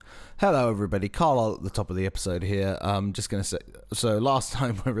Hello, everybody. Carl at the top of the episode here. I'm just going to say, so last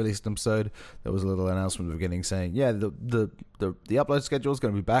time I released an episode, there was a little announcement at the beginning saying, yeah, the upload schedule is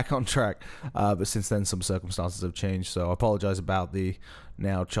going to be back on track. But since then, some circumstances have changed, so I apologize about the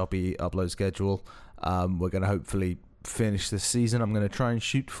now choppy upload schedule. We're going to hopefully finish this season. I'm going to try and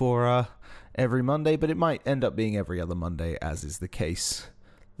shoot for every Monday, but it might end up being every other Monday, as is the case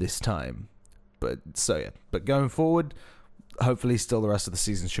this time. But going forward, hopefully still the rest of the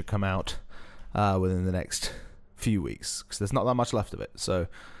season should come out within the next few weeks, because there's not that much left of it. So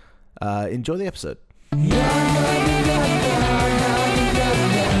enjoy the episode.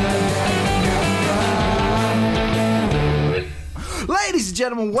 Ladies and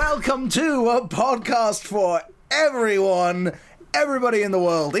gentlemen, welcome to a podcast for everybody in the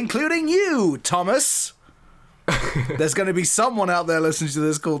world, including you, Thomas. There's going to be someone out there listening to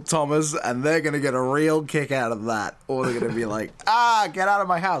this called Thomas, and they're going to get a real kick out of that. Or they're going to be like, get out of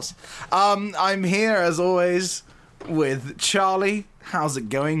my house. I'm here, as always, with Charlie. How's it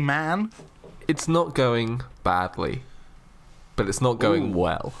going, man? It's not going badly, but it's not going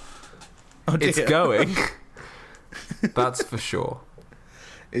well. Oh, dear. It's going. That's for sure.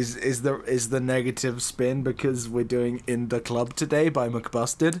 Is the negative spin because we're doing In the Club today by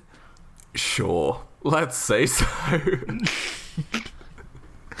McBusted? Sure. Let's say so.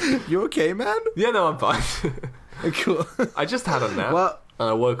 You okay, man? Yeah, no, I'm fine. Cool. I just had a nap, and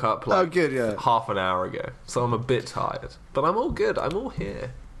I woke up half an hour ago, so I'm a bit tired. But I'm all good. I'm all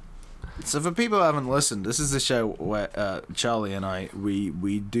here. So for people who haven't listened, this is the show where Charlie and I,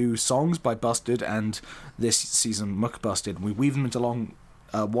 we do songs by Busted, and this season McBusted. We weave them into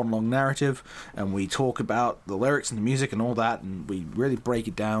one long narrative, and we talk about the lyrics and the music and all that, and we really break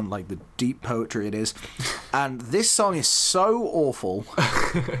it down like the deep poetry it is. And this song is so awful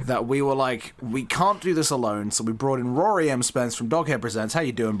that we were like, we can't do this alone, so we brought in Rory Spence from Doghead Presents. How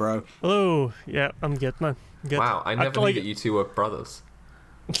you doing, bro? Hello. Yeah, I'm good, man. Good. Wow, I never knew that you two were brothers.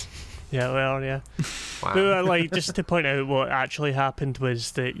 Yeah, well, yeah. Wow. But, just to point out, what actually happened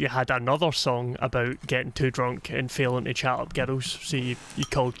was that you had another song about getting too drunk and failing to chat up girls, so you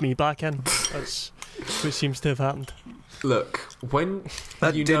called me back in. That's what seems to have happened. Look, when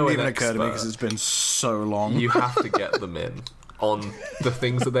that you didn't know even an occur to me expert, because it's been so long. you have to get them in on the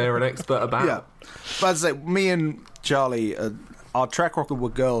things that they're an expert about. Yeah, but I'd say me and Charlie, our track record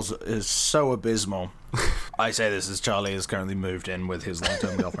with girls is so abysmal. I say this as Charlie is currently moved in with his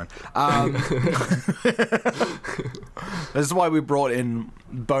long-term girlfriend. This is why we brought in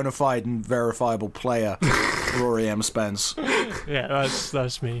bona fide and verifiable player Rory Spence. Yeah,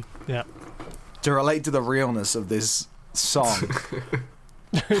 that's me. Yeah. To relate to the realness of this song.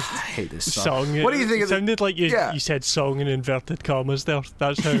 I hate this song. What do you think? It sounded like you said song in inverted commas there.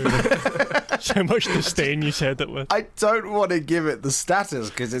 That's how much disdain you said it with. I don't want to give it the status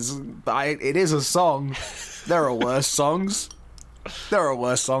because it is a song. There are worse songs. There are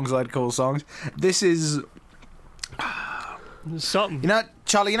worse songs I'd call songs. This is something. You know,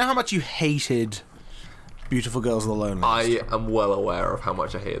 Charlie, you know how much you hated Beautiful Girls of the Lonely? I am well aware of how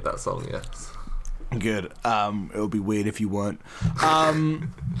much I hated that song, yes. Good. It would be weird if you weren't. I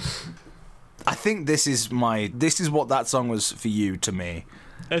think this is what that song was for you to me.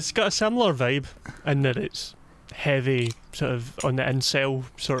 It's got a similar vibe in that it's heavy, sort of on the incel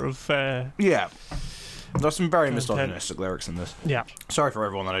sort of. Yeah. There's some very misogynistic lyrics in this. Yeah. Sorry for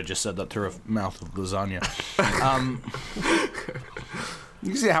everyone that I just said that through a mouth of lasagna. You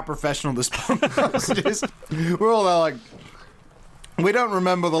can see how professional this podcast is. We're all there like, we don't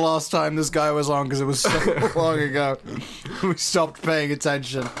remember the last time this guy was on because it was so long ago. We stopped paying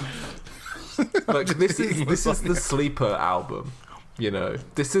attention. Look, this is the Sleeper album. You know,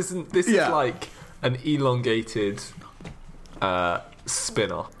 this is like an elongated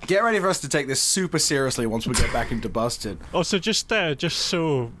spinner. Get ready for us to take this super seriously once we get back into Busted. Also, just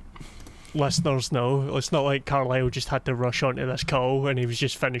so listeners know, it's not like Carlisle just had to rush onto this call and he was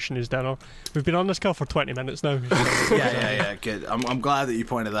just finishing his dinner. We've been on this call for 20 minutes now. Yeah, good. I'm glad that you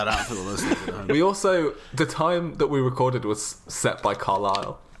pointed that out for the listeners at home. We also, the time that we recorded was set by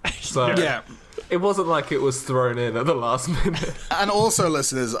Carlisle. So yeah. It wasn't like it was thrown in at the last minute. And also,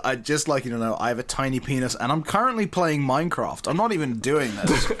 listeners, I'd just like you to know I have a tiny penis and I'm currently playing Minecraft. I'm not even doing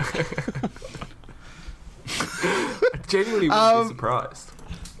this. I genuinely wouldn't be surprised.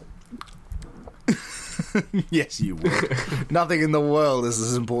 Yes, you would. Nothing in the world is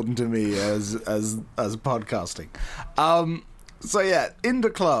as important to me as podcasting. So yeah, In the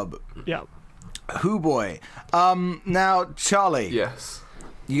Club. Yeah. Hoo boy. Now, Charlie. Yes.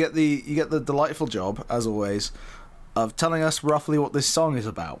 You get the delightful job, as always, of telling us roughly what this song is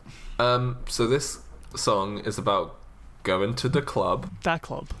about. So this song is about going to the club. That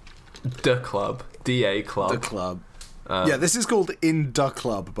club. The Club. DA Club. The Club. Yeah, this is called In the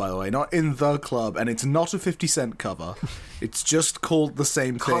Club, by the way, not In the Club, and it's not a 50 Cent cover. It's just called the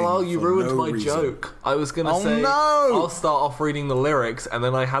same thing. Carlisle, you ruined my joke. I was going to say, no! I'll start off reading the lyrics, and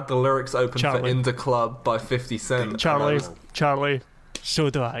then I had the lyrics open for In the Club by 50 Cent. Charlie, so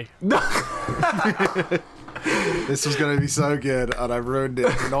do I. This was going to be so good, and I ruined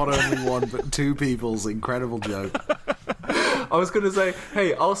it. Not only one, but two people's incredible joke. I was going to say,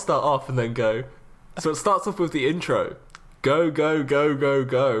 hey, I'll start off and then go. So it starts off with the intro. Go, go, go, go,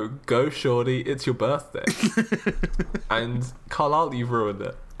 go. Go, shorty, it's your birthday. And Carlisle, you've ruined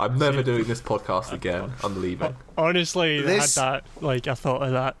it. I'm never doing this podcast again. I'm leaving. Honestly, I thought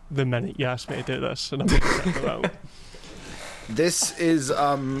of that the minute you asked me to do this, and I'm about. This is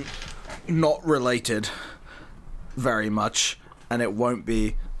not related very much, and it won't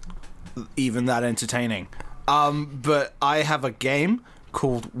be even that entertaining. But I have a game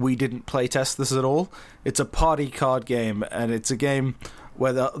called We Didn't Playtest This at All. It's a party card game, and it's a game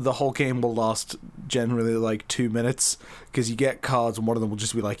where the whole game will last generally like 2 minutes, because you get cards and one of them will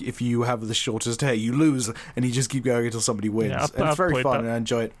just be like, if you have the shortest hair, you lose, and you just keep going until somebody wins. Yeah, and it's very fun, and I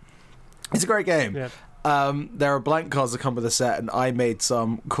enjoy it. It's a great game. Yeah. There are blank cards that come with a set, and I made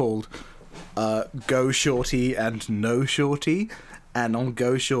some called Go Shorty and No Shorty. And on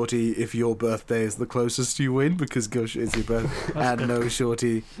Go Shorty, if your birthday is the closest, you win, because Go Shorty is your birthday. And No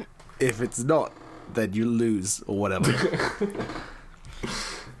Shorty, if it's not, then you lose, or whatever.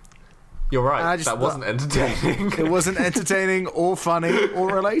 You're right, that wasn't entertaining. It wasn't entertaining, or funny, or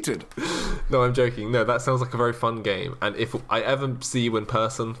related. No, I'm joking. No, that sounds like a very fun game. And if I ever see you in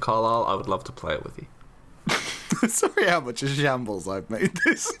person, Carlisle, I would love to play it with you. Sorry how much a shambles I've made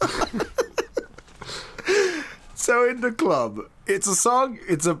this. So In the Club, it's a song.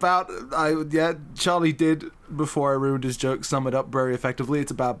 It's about Charlie did, before I ruined his joke, sum it up very effectively.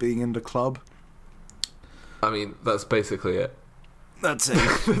 It's about being in the club. I mean, that's basically it. That's it.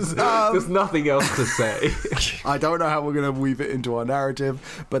 There's nothing else to say. I don't know how we're going to weave it into our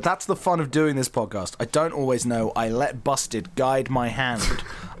narrative, but that's the fun of doing this podcast. I don't always know. I let Busted guide my hand.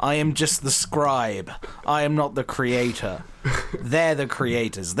 I am just the scribe. I am not the creator. They're the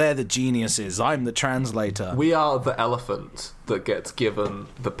creators. They're the geniuses. I'm the translator. We are the elephant that gets given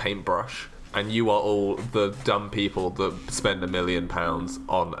the paintbrush, and you are all the dumb people that spend £1 million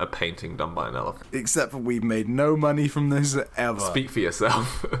on a painting done by an elephant. Except for we've made no money from this ever. Speak for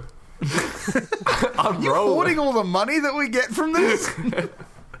yourself. You're hoarding all the money that we get from this?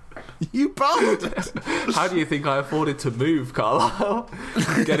 You bastard. How do you think I afforded to move, Carlisle?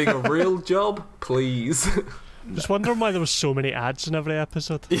 Getting a real job? Please. Just wondering why there was so many ads in every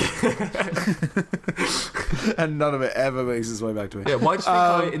episode. And none of it ever makes its way back to me. Yeah, why do you think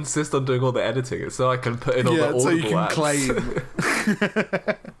I insist on doing all the editing? It's so I can put in all the audible so you can ads. Claim.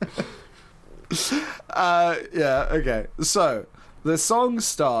 Okay. So, the song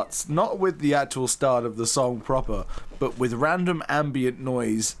starts not with the actual start of the song proper, but with random ambient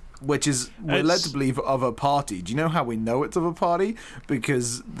noise, which is, we're led to believe, of a party. Do you know how we know it's of a party?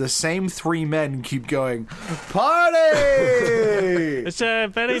 Because the same three men keep going, party! It's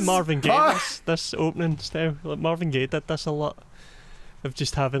very Marvin Gaye, this opening style. Like Marvin Gaye did this a lot. Of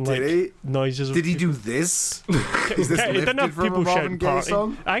just having noises. Did he do this? Is this he didn't have from people a Marvin shouting Gaye party.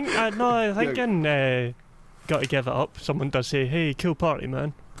 song? I think in Gotta Give It Up, someone does say, "Hey, cool party,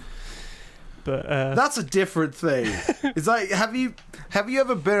 man." But that's a different thing. It's like, have you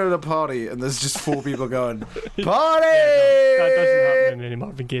ever been at a party and there's just four people going, party? Yeah, no, that doesn't happen in any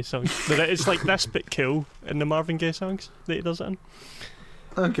Marvin Gaye songs. But it's like this but cool in the Marvin Gaye songs that he does it in.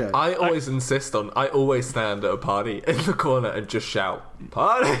 Okay. I always stand at a party in the corner and just shout,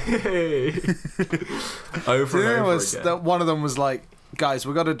 party! Over and over again. That one of them was like, guys,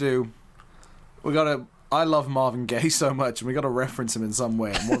 I love Marvin Gaye so much, and we got to reference him in some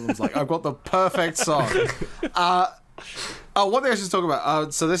way. And one of them's like, I've got the perfect song. One thing I should talk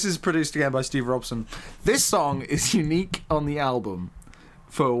about. So this is produced again by Steve Robson. This song is unique on the album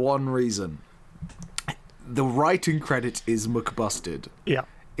for one reason. The writing credit is McBusted. Yeah.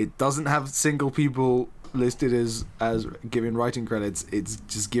 It doesn't have single people listed as giving writing credits. It's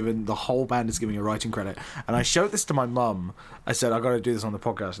just given, the whole band is giving a writing credit. And I showed this to my mum. I said, I got to do this on the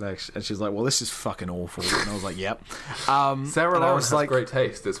podcast next. And she's like, well, this is fucking awful. And I was like, yep. Sarah Lawrence has great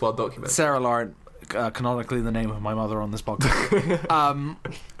taste. It's well documented. Sarah Lawrence, canonically the name of my mother on this podcast.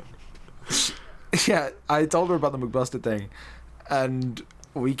 Yeah, I told her about the McBusted thing. And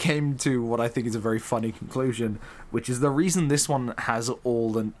we came to what I think is a very funny conclusion, which is the reason this one has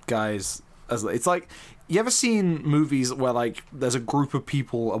all the guys as it's like, you ever seen movies where like there's a group of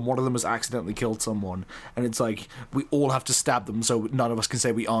people and one of them has accidentally killed someone, and it's like we all have to stab them so none of us can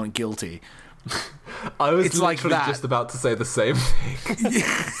say we aren't guilty. I was It's literally like that. just about to say the same thing.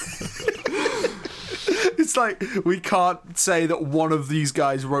 It's like we can't say that one of these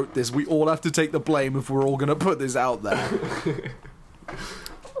guys wrote this. We all have to take the blame if we're all going to put this out there.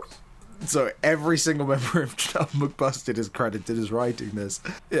 So every single member of McBusted is credited as writing this.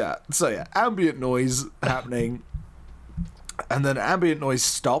 Yeah. So yeah, ambient noise happening, and then ambient noise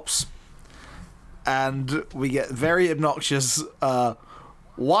stops, and we get very obnoxious.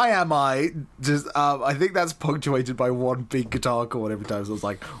 Why am I just? I think that's punctuated by one big guitar chord every time. So it's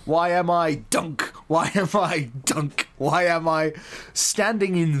like, why am I dunk? Why am I dunk? Why am I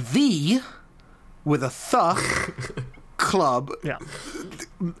standing in the with a club? Yeah.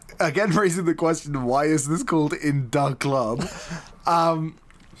 Again, raising the question, why is this called In Da Club?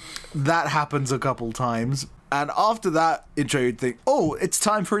 That happens a couple times. And after that intro, you'd think, oh, it's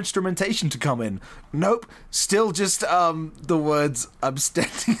time for instrumentation to come in. Nope. Still just the words, I'm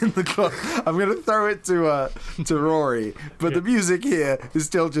standing in the club. I'm going to throw it to Rory. But the music here is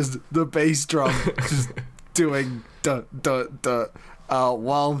still just the bass drum just doing duh, duh, duh,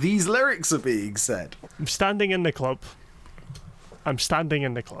 while these lyrics are being said. I'm standing in the club.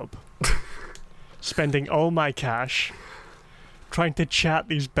 Spending all my cash trying to chat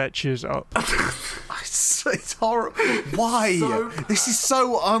these bitches up. It's horrible. Why? This is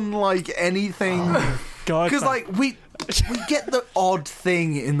so unlike anything. God, Because like we get the odd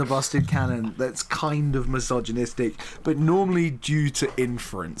thing in the Busted canon that's kind of misogynistic, but normally due to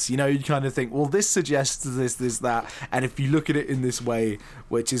inference. You know, you kind of think, well, this suggests this, that, and if you look at it in this way,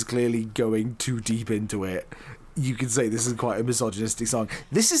 which is clearly going too deep into it, you could say this is quite a misogynistic song.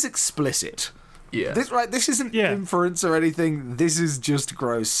 This is explicit. Yeah. This isn't inference or anything. This is just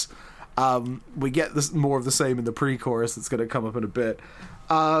gross. We get this more of the same in the pre-chorus that's going to come up in a bit.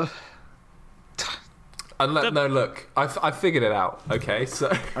 No, look, I figured it out. Okay,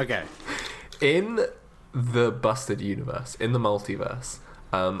 so Okay. in the Busted universe, in the multiverse,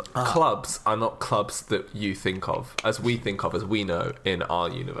 clubs are not clubs that you think of, as we think of, as we know in our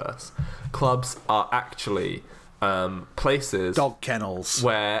universe. Clubs are actually places, Dog kennels,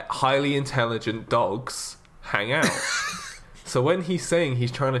 where highly intelligent dogs hang out. So when he's saying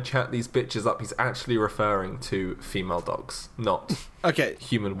he's trying to chat these bitches up, he's actually referring to female dogs, not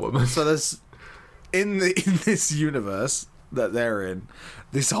human women. So there's in this universe that they're in,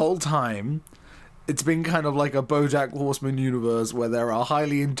 this whole time, it's been kind of like a BoJack Horseman universe where there are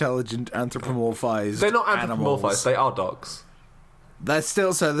highly intelligent anthropomorphized. They're not anthropomorphized; animals. they are dogs. They're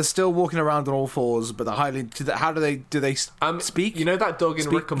still walking around on all fours, but they're highly. How do they speak? You know that dog in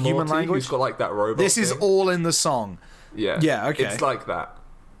Rick and human Morty language? who's got like that robot. This is thing? all in the song. Yeah. Yeah, okay. It's like that.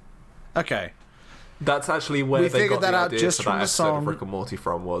 Okay. That's actually where We they figured got the that out idea just for from that the episode song. of Rick and Morty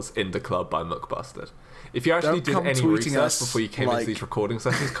from was In the Club by McBusted. If you actually Don't did come any tweeting research us, before you came into these recording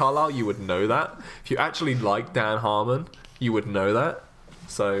sessions, Carlisle, you would know that. If you actually like Dan Harmon, you would know that.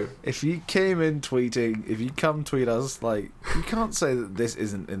 So if you came in tweeting, if you come tweet us, like, you can't say that this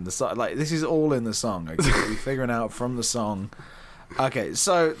isn't in the song. Like, this is all in the song. Okay, we're figuring out from the song. Okay,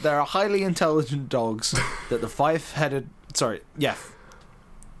 so there are highly intelligent dogs that the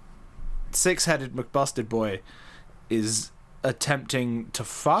six-headed McBusted boy is attempting to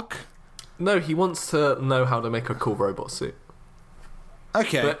fuck. no, he wants to know how to make a cool robot suit.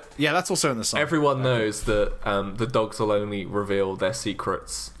 Okay, But yeah, that's also in the song. Everyone knows that the dogs will only reveal their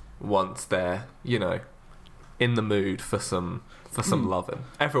secrets once they're, in the mood for some loving.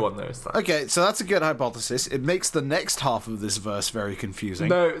 Everyone knows that. Okay, so that's a good hypothesis. It makes the next half of this verse very confusing.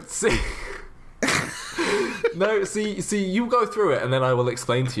 No, see, you go through it, and then I will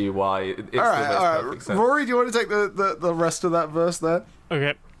explain to you why it still makes perfect sense. Rory, do you want to take the rest of that verse there?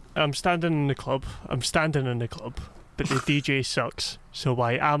 Okay, I'm standing in the club, but the DJ sucks, so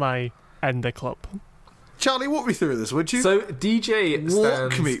why am I in the club? Charlie, walk me through this, would you? So DJ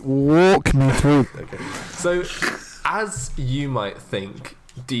stands... Walk me through. Okay. So, as you might think,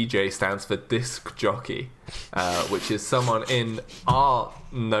 DJ stands for disc jockey, which is someone in our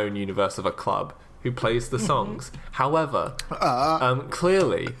known universe of a club who plays the songs. However,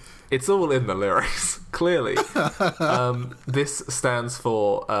 clearly, it's all in the lyrics. Clearly, this stands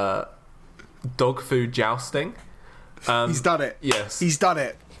for dog food jousting. He's done it. Yes, he's done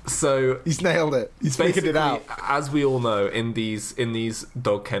it. So he's nailed it. He's figured it out. As we all know, in these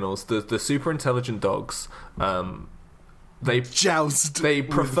dog kennels, the super intelligent dogs, they joust. They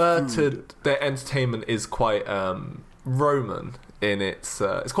prefer to. Their entertainment is quite Roman in its.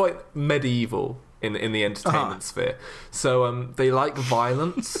 It's quite medieval in the entertainment sphere. So they like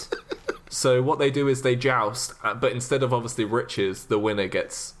violence. So what they do is they joust, but instead of obviously riches, the winner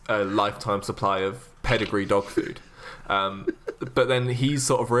gets a lifetime supply of pedigree dog food. But then he's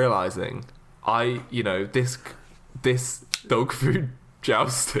sort of realizing, this dog food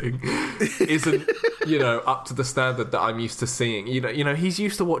jousting isn't, up to the standard that I'm used to seeing. He's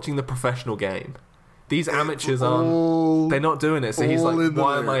used to watching the professional game. These amateurs they're not doing it. So he's like,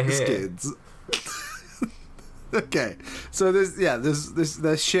 why am I here? Kids. Okay, so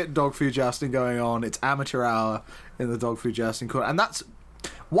there's shit dog food jousting going on. It's amateur hour in the dog food jousting corner, and that's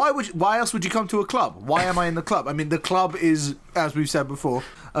why else would you come to a club? Why am I in the club? I mean, the club is, as we've said before,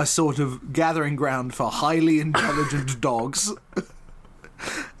 a sort of gathering ground for highly intelligent dogs.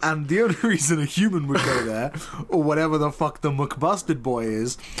 And the only reason a human would go there, or whatever the fuck the McBusted boy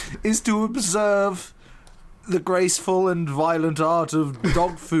is to observe the graceful and violent art of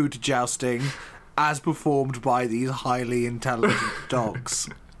dog food jousting as performed by these highly intelligent dogs.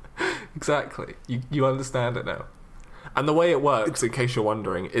 Exactly. You understand it now. And the way it works, in case you're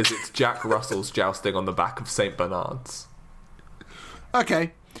wondering, is it's Jack Russell's jousting on the back of St. Bernard's.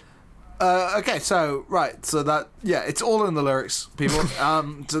 Okay. So that, it's all in the lyrics, people.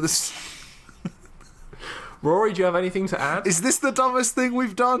 So this... Rory, do you have anything to add? Is this the dumbest thing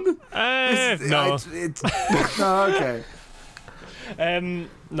we've done? No. No, okay.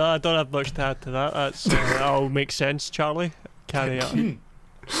 No, I don't have much to add to that. That all makes sense, Charlie. Carry on.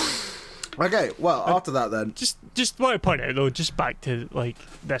 Okay, well, after that then. Just want to point out though, just back to like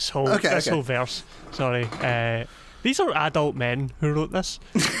this whole whole verse. Sorry, these are adult men who wrote this.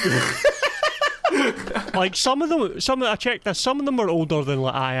 Like some of them, I checked this. Some of them are older than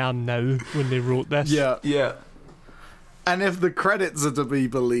like I am now when they wrote this. Yeah. And if the credits are to be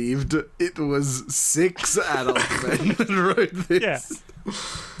believed, it was 6 adult men that wrote this. Yeah.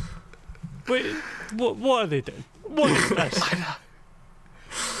 Wait, what are they doing? What is this?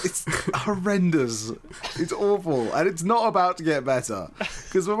 It's horrendous. It's awful. And it's not about to get better.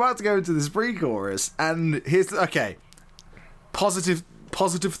 Because we're about to go into this pre-chorus. And here's... Okay. Positive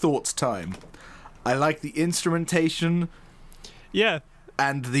thoughts time. I like the instrumentation. Yeah.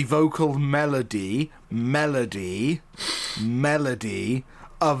 And the vocal melody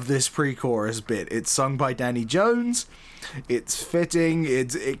of this pre-chorus bit. It's sung by Danny Jones. It's fitting.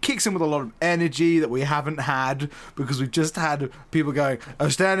 It kicks in with a lot of energy that we haven't had because we've just had people going,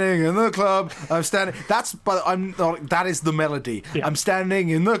 "I'm standing in the club. I'm standing." That is the melody. Yeah. I'm standing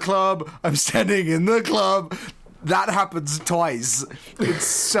in the club. I'm standing in the club. That happens twice. It's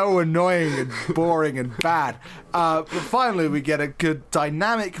so annoying and boring and bad. But finally, we get a good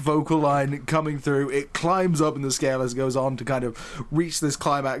dynamic vocal line coming through. It climbs up in the scale as it goes on to kind of reach this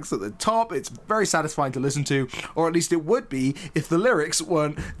climax at the top. It's very satisfying to listen to, or at least it would be if the lyrics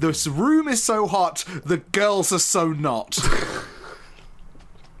weren't, "This room is so hot, the girls are so not."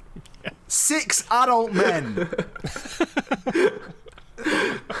 6 adult men.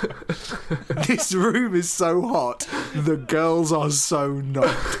 This room is so hot, the girls are so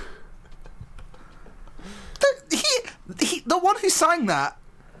not. The one who sang that,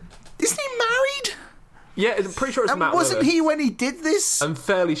 isn't he married? Yeah, I'm pretty sure it's Matt Willis. Wasn't he when he did this? I'm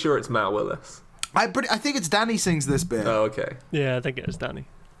fairly sure it's Matt Willis. I think it's Danny sings this bit. Oh, okay. Yeah, I think it is Danny.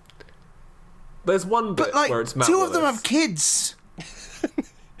 There's one bit where it's Matt two Willis. of them have kids.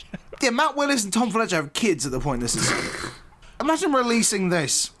 Yeah, Matt Willis and Tom Fletcher have kids at the point this is. Imagine releasing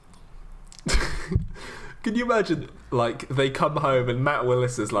this. Can you imagine, like, they come home and Matt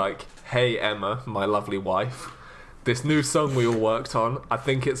Willis is like, "Hey, Emma, my lovely wife, this new song we all worked on, I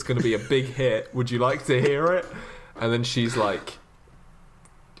think it's going to be a big hit. Would you like to hear it?" And then she's like,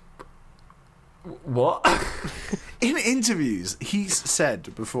 "What?" In interviews, he's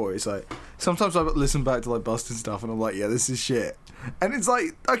said before, he's like, sometimes I listen back to like Busted stuff and I'm like, yeah, this is shit. And it's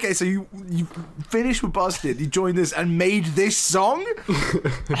like, okay, so you finished with Busted, you joined this and made this song?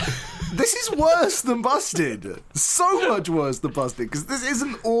 This is worse than Busted. So much worse than Busted, because this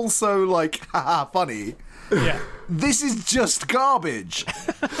isn't also like, haha, funny. Yeah. This is just garbage.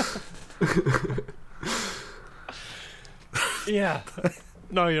 Yeah.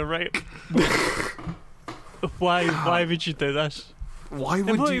 No, you're right. Why would you do this? Why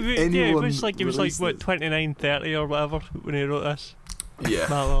would anyone? Yeah, it was like what 29, 30 or whatever when he wrote this. Yeah.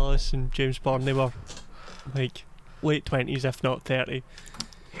 Matt Willis and James Bond, they were like late 20s, if not 30.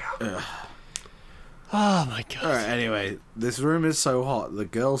 Yeah. Oh my god. Alright, anyway, this room is so hot, the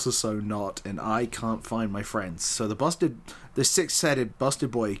girls are so not, and I can't find my friends. So the 6-headed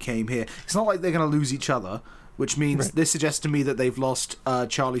Busted boy came here. It's not like they're going to lose each other, which means this suggests to me that they've lost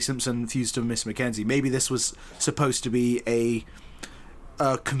Charlie Simpson fused to Miss Mackenzie. Maybe this was supposed to be a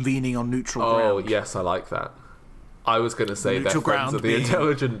convening on neutral ground. Oh, yes, I like that. I was going to say they're Neutral friends ground of the being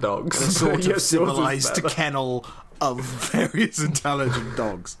intelligent dogs. a sort Yes, of yours is civilized better. kennel of various intelligent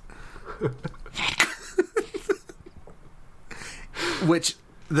dogs. Which,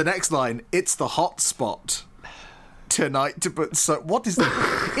 the next line, it's the hot spot tonight to put... So, what is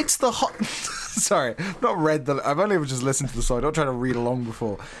that? It's the hot... Sorry, I've not read the... I've only ever just listened to the song. I'm not trying to read along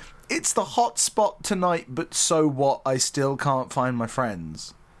before. It's the hot spot tonight, but so what? I still can't find my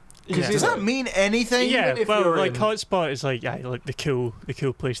friends. Yeah. Does that mean anything? Yeah, if well, you're like in- hotspot is like the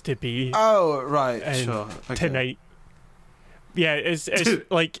cool place to be. Oh, right, and sure. Okay. Tonight. Yeah, it's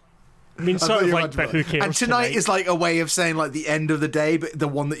like. I mean, I sort thought of you like, meant but who cares? And tonight is like a way of saying like the end of the day, but the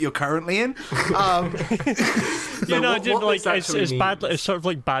one that you're currently in. You know, what I didn't this like it's actually bad. means- It's sort of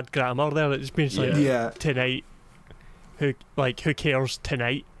like bad grammar there. It just means like Yeah. tonight. Who cares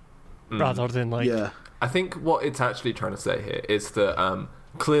tonight, rather than like Yeah. I think what it's actually trying to say here is that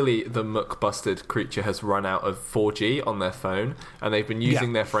clearly the muck-busted creature has run out of 4G on their phone, and they've been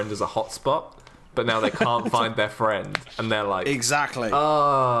using their friend as a hotspot, but now they can't find their friend, and they're like, Exactly.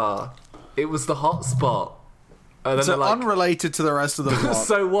 it was the hotspot. And then So they're like, unrelated to the rest of the plot.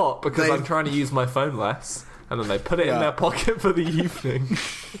 so what? Because They- I'm trying to use my phone less. And then they put it in Yeah. their pocket for the evening.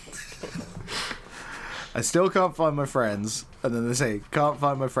 I still can't find my friends, and then they say can't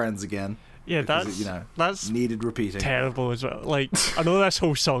find my friends again. yeah. Because That's it, that's needed repeating. terrible as well. Like I know this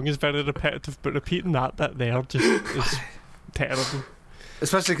whole song is very repetitive, but repeating that bit there just is terrible.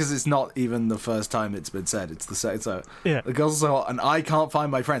 Especially because it's not even the first time it's been said. It's the second. So Yeah. the girls are so hot, and I can't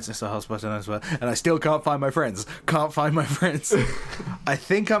find my friends. It's the hotspot, and I still can't find my friends. Can't find my friends. I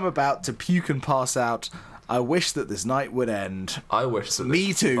think I'm about to puke and pass out. I wish that this night would end. I wish that Me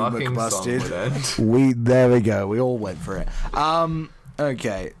this too, fucking song McBusted. would end. There we go. We all went for it.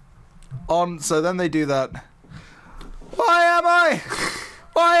 Okay. So then they do that. Why am I?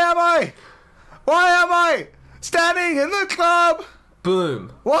 Why am I? Why am I standing in the club?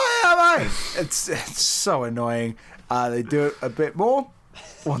 Boom. Why am I? It's so annoying. They do it a bit more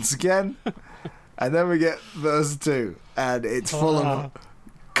once again, and then we get verse 2, and it's full of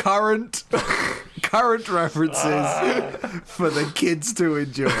current references for the kids to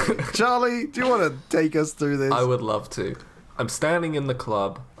enjoy. Charlie, do you want to take us through this? I would love to. I'm standing in the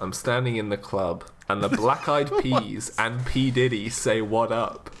club, and the Black Eyed Peas and P. Diddy say what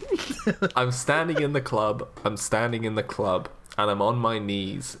up. I'm standing in the club, and I'm on my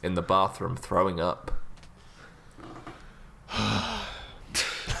knees in the bathroom throwing up.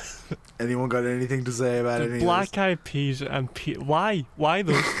 Anyone got anything to say about any Black Eyed Peas and why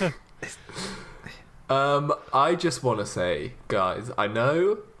those two? I just want to say, guys, I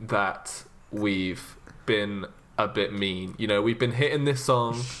know that we've been a bit mean. You know, we've been hitting this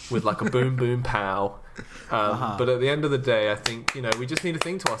song with like a boom boom pow. But at the end of the day, I think, you know, we just need to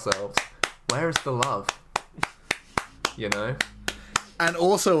think to ourselves, where is the love? You know? And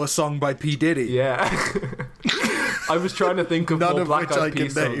also a song by P. Diddy. Yeah. I was trying to think of None more of Black which I Eyed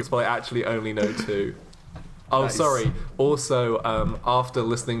Peas can name. songs, but I actually only know 2. Oh, Nice. sorry. Also, after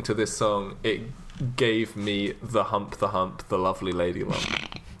listening to this song, it gave me the hump, the lovely lady lump.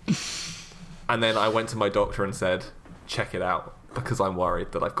 And then I went to my doctor and said, check it out, because I'm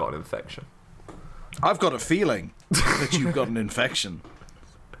worried that I've got an infection. I've got a feeling that you've got an infection.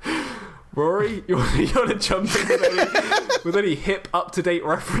 Rory, you want to jump in with any hip, up-to-date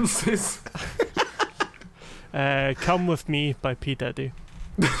references? Come With Me by P. Diddy.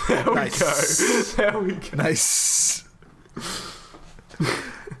 There we Nice. go. There we go. Nice.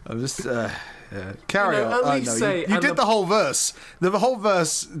 I'm just carry You know, on. at least say- you and did the- the whole verse. The whole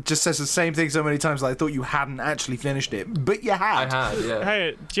verse just says the same thing so many times that I thought you hadn't actually finished it, but you I had. had, yeah.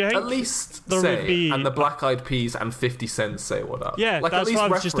 Hey, do you think At least there say, would be- and the Black Eyed Peas and 50 Cent say what up. Yeah, like, at that's least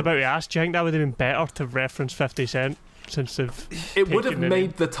what I was just about reference. to ask. Do you think that would have been better to reference 50 Cent since they've It would have taken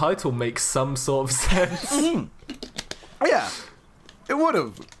made the title make some sort of sense. Yeah, it would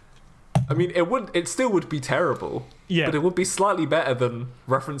have. I mean, it still would be terrible. Yeah. But it would be slightly better than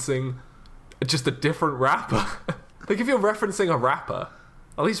referencing just a different rapper. Like, if you're referencing a rapper,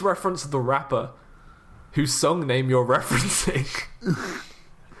 at least reference the rapper whose song name you're referencing.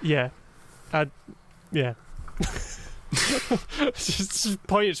 Yeah. Yeah. It's just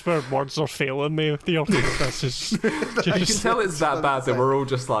points where words are failing me with the this is You can tell it's that bad that we're all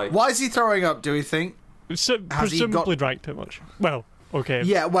just like, Why is he throwing up? Do we think? so, Has he presumably drank too much. Well, okay.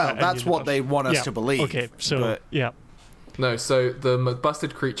 Yeah, well, In that's what universe. they want us Yeah, to believe. Okay, so but yeah. No, so the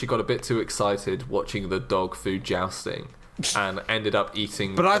McBusted creature got a bit too excited watching the dog food jousting and ended up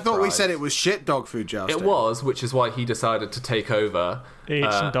eating. But I the thought we prize. said it was shit dog food jousting. It was, which is why he decided to take over. Ate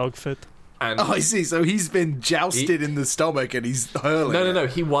some dog food. And Oh, I see. So he's been jousted in the stomach and he's hurling. no.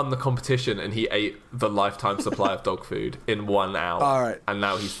 He won the competition and he ate the lifetime supply of dog food in 1 hour. All right. And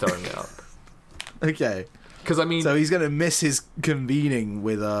now he's throwing it up. Okay. Because I mean, So he's going to miss his convening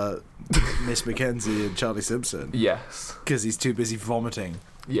with Miss Mackenzie and Charlie Simpson yes, because he's too busy vomiting.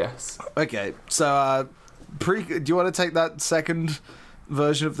 yes. Okay. So, do you want to take that second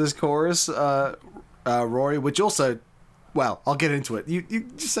version of this chorus, Rory? Which also, well, I'll get into it. You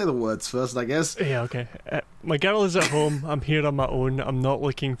just say the words first, I guess. Yeah, okay. My girl is at home. I'm here on my own. I'm not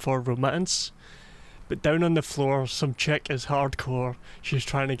looking for romance. But down on the floor, some chick is hardcore. She's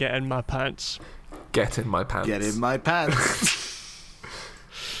trying to get in my pants. Get in my pants. Get in my pants.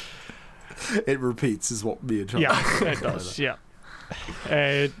 It repeats, is what me and Charlie. Yeah, it does. Yeah.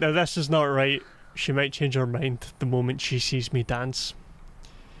 Now this is not right. She might change her mind the moment she sees me dance.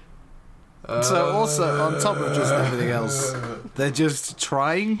 So also, on top of just everything else, they're just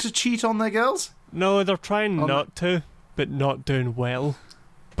trying to cheat on their girls? No, they're trying not to, but not doing well,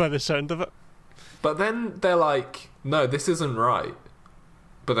 by the sound of it. But then they're like, no, this isn't right.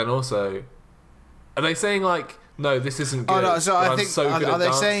 But then also, are they saying like, no, this isn't good? Oh no! So I think so good are at they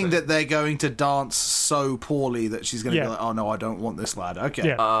dancing? saying that they're going to dance so poorly that she's going to Yeah. be like, oh no, I don't want this lad. Okay,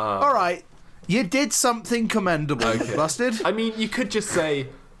 Yeah. all right, you did something commendable, Okay. Busted. I mean, you could just say,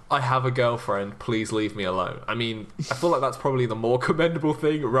 I have a girlfriend, please leave me alone. I mean, I feel like that's probably the more commendable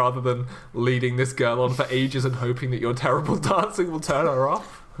thing rather than leading this girl on for ages and hoping that your terrible dancing will turn her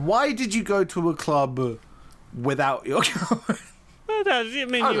off. Why did you go to a club without your girlfriend? I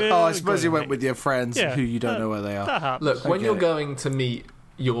mean, Oh, I suppose you went with your friends Yeah, who you don't know where they are. that happens. Look, when Okay. you're going to meet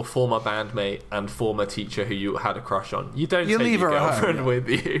your former bandmate and former teacher who you had a crush on, you don't You take leave your her at home, girlfriend yeah. with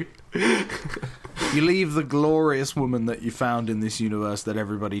you. You leave the glorious woman that you found in this universe that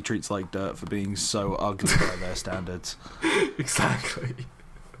everybody treats like dirt for being so ugly by their standards. Exactly.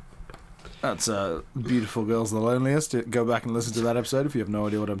 That's Beautiful Girls the Loneliest. Go back and listen to that episode if you have no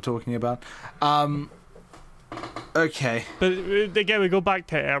idea what I'm talking about. Okay. But again, we go back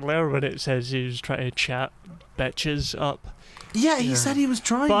to earlier when it says he was trying to chat bitches up. Yeah, he said he was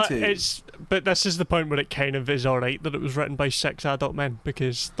trying But to. but this is the point where it kind of is alright that it was written by 6 adult men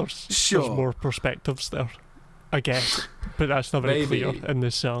because there's Sure. more perspectives there, I guess. But that's not very Maybe. clear in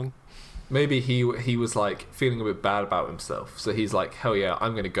this song. Maybe he was like feeling a bit bad about himself, so he's like, hell yeah,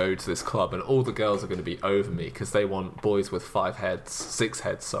 I'm going to go to this club and all the girls are going to be over me because they want boys with 6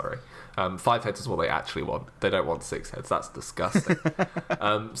 heads, sorry. 5 heads is what they actually want. They don't want 6 heads. That's disgusting.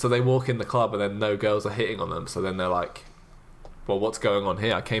 So they walk in the club and then no girls are hitting on them. So then they're like, well, what's going on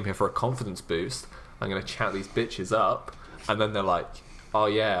here? I came here for a confidence boost. I'm going to chat these bitches up. And then they're like, oh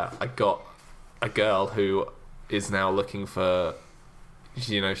yeah, I got a girl who is now looking for,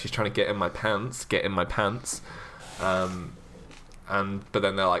 you know, she's trying to get in my pants. But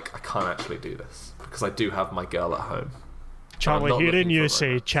then they're like, I can't actually do this because I do have my girl at home. Charlie, not hearing looking you for say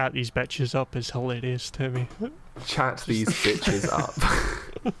romance. chat these bitches up is hilarious to me. Chat these bitches up.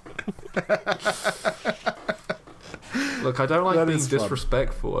 Look, I don't like That being is fun.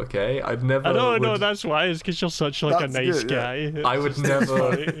 disrespectful, okay? I'd never. I know, would, no, that's why. It's because you're such like That's a nice good, yeah. guy. I would It's never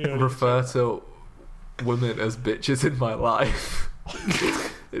funny, you know, refer to women as bitches in my life.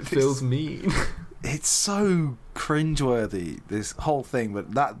 It feels mean. It's so cringeworthy, this whole thing,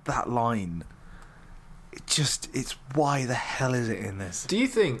 but that line, it's why the hell is it in this? Do you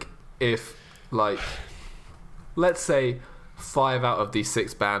think if, like, let's say 5 out of these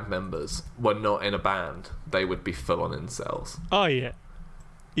 6 band members were not in a band, they would be full on incels? Oh yeah,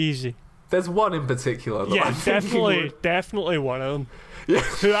 easy. There's one in particular that Yeah, I'm thinking would- definitely one of them. Yeah.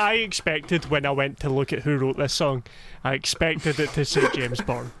 Who I expected when I went to look at who wrote this song, I expected it to say James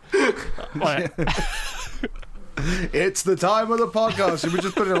Bourne. Like, It's the time of the podcast. Should we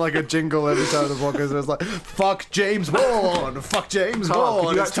just put in like a jingle every time the podcast is like, fuck James Bourne, fuck James Carl, Bourne.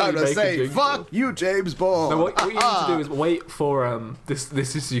 could you It's time actually to make a say, jingle? fuck you, James Bourne. No, what you need to do is wait for this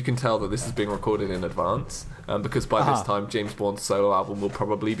is, you can tell that this is being recorded in advance because by this time James Bourne's solo album will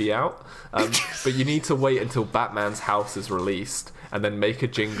probably be out. But you need to wait until Batman's House is released and then make a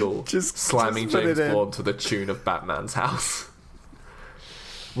jingle slamming just put James it in. Bourne to the tune of Batman's House.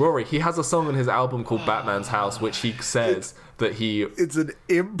 Rory, he has a song on his album called Batman's House, which he says that he It's an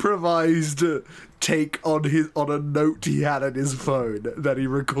improvised take on a note he had on his phone that he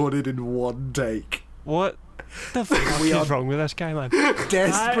recorded in one take. what the fuck is wrong with this guy, man?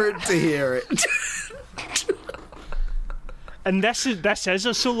 Desperate to hear it. And this is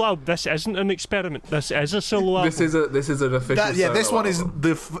a solo album. This isn't an experiment. This is a solo album. this is an official. This solo one is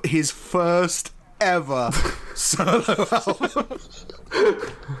album. his first ever solo album.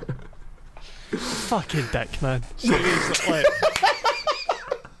 fucking dick, man. Seriously, like,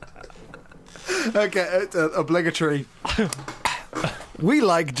 Okay, obligatory. We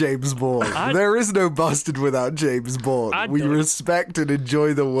like James Bond. There is no Busted without James Bond. We respect and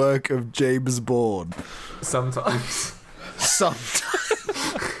enjoy the work of James Bond. Sometimes.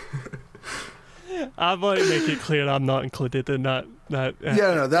 I want to make it clear I'm not included in that. That is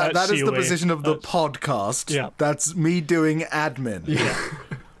the COA. position of the podcast. Yeah. That's me doing admin. Yeah.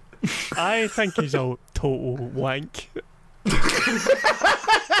 I think he's a total wank.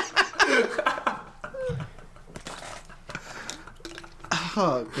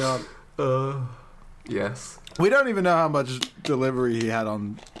 Oh god. Yes. We don't even know how much delivery he had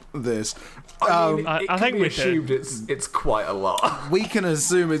on this. I mean, I it think can be we assumed it's quite a lot. We can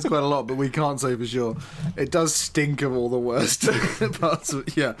assume it's quite a lot, but we can't say for sure. It does stink of all the worst parts of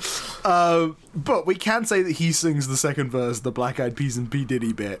it, yeah. But we can say that he sings the second verse, the Black Eyed Peas and P.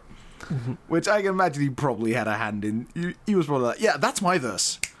 Diddy bit, which I can imagine he probably had a hand in. He was probably like, yeah, that's my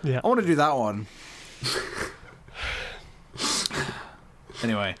verse. Yeah. I want to do that one.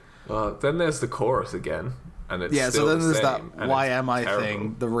 Anyway. Then there's the chorus again. And it's so then there's that and why it's am I terrible.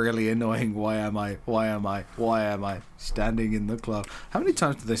 thing, the really annoying why am I standing in the club. How many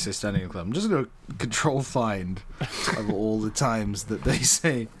times do they say standing in the club? I'm just going to control find of all the times that they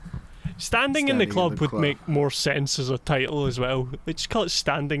say Standing in the club would make more sense as a title as well. They just call it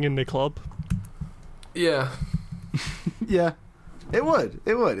Standing in the Club. Yeah. Yeah. It would.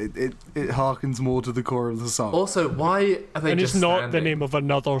 It harkens more to the core of the song. Also, why are they And just it's not standing? the name of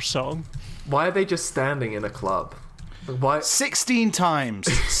another song. Why are they just standing in a club? Why? 16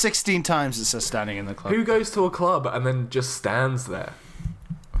 times. 16 times it says standing in the club. Who goes to a club and then just stands there?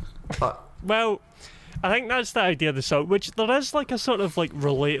 Well, I think that's the idea of the song, which there is like a sort of like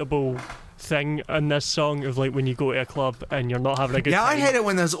relatable thing in this song of like when you go to a club and you're not having a good time. I hate it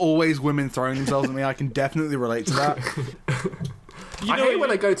when there's always women throwing themselves at me. I can definitely relate to that. I hate when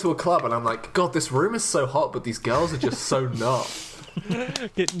I go to a club and I'm like, God, this room is so hot, but these girls are just so not.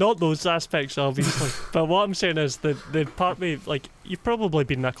 Not those aspects, obviously. But what I'm saying is the part me, like, you've probably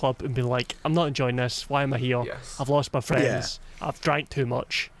been in a club and been like, I'm not enjoying this. Why am I here? Yes. I've lost my friends. I've drank too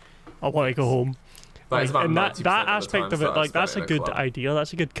much. I want to go home. That is about and 90% that of the aspect times of that it, I've like, that's stayed a in good club. idea.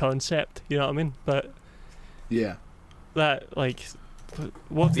 That's a good concept. You know what I mean? But Yeah. that, like,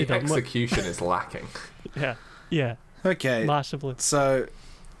 what have The they done? execution is lacking. Yeah, Okay. massively. So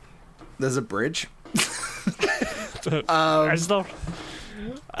there's a bridge. Is there?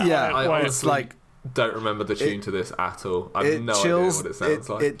 Yeah, I Why- it's like don't remember the tune to this at all. I have it no chills. idea what it sounds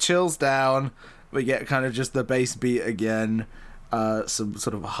like. It chills down. We get kind of just the bass beat again. Some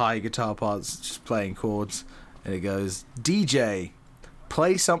sort of high guitar parts, just playing chords, and it goes, DJ,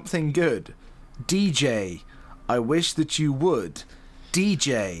 play something good. DJ, I wish that you would.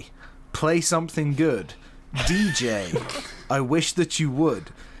 DJ, play something good. DJ, I wish that you would.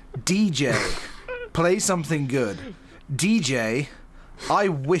 DJ, play something good. DJ, I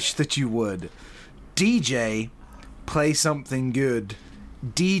wish that you would. DJ, play something good.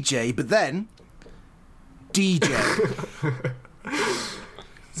 DJ, but then DJ.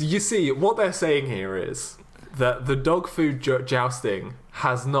 You see, what they're saying here is that the dog food jousting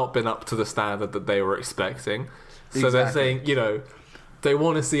has not been up to the standard that they were expecting. So they're Exactly. saying, you know, they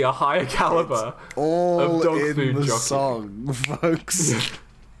want to see a higher caliber All of dog in food the jockeying. song, folks.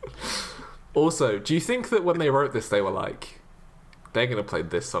 Also, do you think that when they wrote this, they were like, they're going to play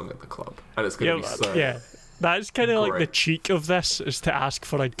this song at the club, and it's going to be so... Yeah. That's kind of like the great. cheek of this, is to ask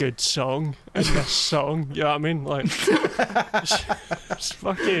for a good song in this song. You know what I mean? Like, it's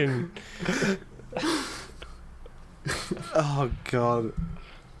fucking. Oh god,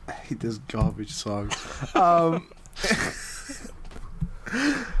 I hate this garbage song.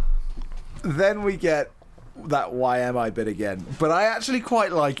 Then we get that "Why Am I" bit again, but I actually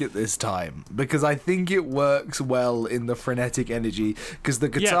quite like it this time because I think it works well in the frenetic energy. Because the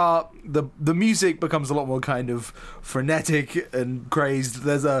guitar, the music becomes a lot more kind of frenetic and crazed.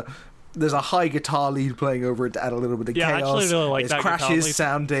 There's a high guitar lead playing over it to add a little bit of Yeah, I chaos. actually really like There's that guitar crashes lead.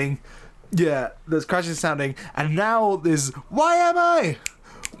 sounding. Yeah, there's crashes sounding, and now there's "Why am I?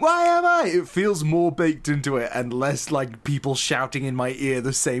 Why am I?" It feels more baked into it and less like people shouting in my ear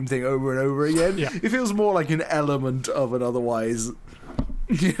the same thing over and over again. Yeah. It feels more like an element of an otherwise,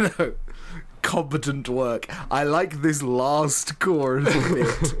 competent work. I like this last chorus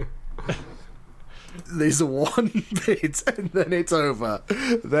bit. There's one bit and then it's over.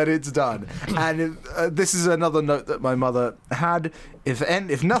 Then it's done. And this is another note that my mother had.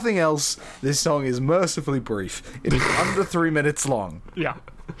 If nothing else, this song is mercifully brief. It is under 3 minutes long. Yeah.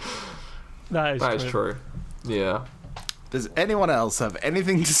 That is true. Yeah. Does anyone else have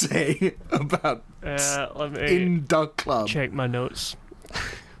anything to say about Let me In the Club? check my notes.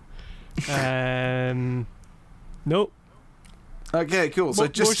 Nope. Okay, cool. So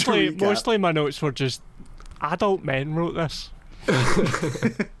mostly my notes were just adult men wrote this.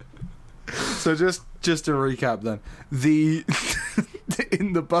 So just to recap then,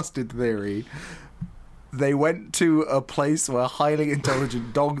 in the Busted theory, they went to a place where highly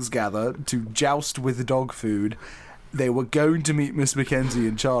intelligent dogs gather to joust with dog food. They were going to meet Miss Mackenzie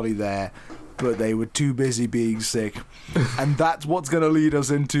and Charlie there, but they were too busy being sick. And that's what's going to lead us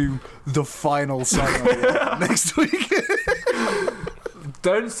into the final song next week.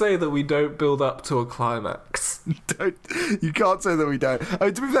 Don't say that we don't build up to a climax. You can't say that we don't. I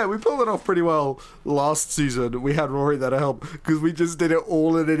mean, to be fair, we pulled it off pretty well last season. We had Rory there to help because we just did it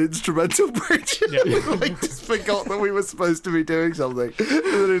all in an instrumental bridge. Yeah. Like, just forgot that we were supposed to be doing something. And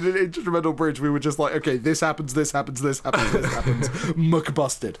then in an instrumental bridge, we were just like, okay, this happens, this happens, this happens, this happens.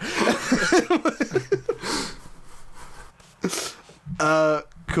 McBusted.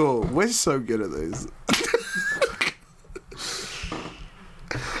 Cool. We're so good at these.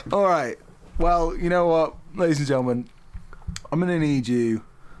 All right. Well, you know what, ladies and gentlemen, I'm going to need you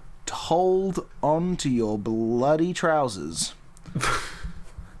to hold on to your bloody trousers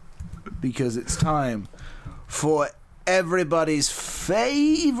because it's time for everybody's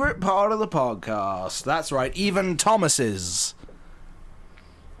favourite part of the podcast. That's right, even Thomas's.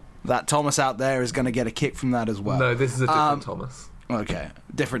 That Thomas out there is going to get a kick from that as well. No, this is a different Thomas. Okay,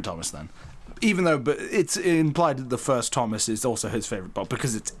 different Thomas then. Even though, but it's implied that the first Thomas is also his favourite part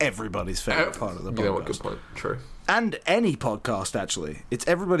because it's everybody's favourite part of the podcast. You know what? Good point. True. And any podcast, actually. It's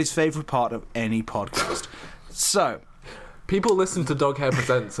everybody's favourite part of any podcast. So, people listen to Dog Hair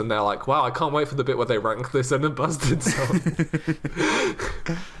Presents and they're like, wow, I can't wait for the bit where they rank this in a Busted song.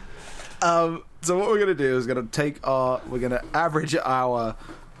 So what we're going to do is we're going to average our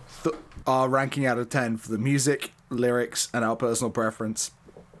ranking out of 10 for the music, lyrics, and our personal preference.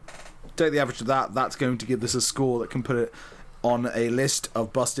 Take the average of that. That's going to give us a score that can put it on a list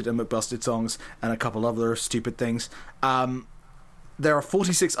of Busted and McBusted songs and a couple other stupid things. There are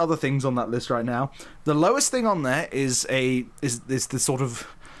 46 other things on that list right now. The lowest thing on there is the sort of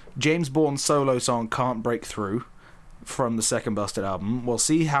James Bourne solo song "Can't Break Through" from the second Busted album. We'll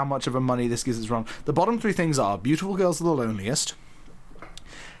see how much of a money this gives us wrong. The bottom three things are "Beautiful Girls Are the Loneliest,"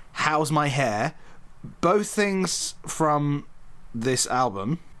 "How's My Hair," both things from this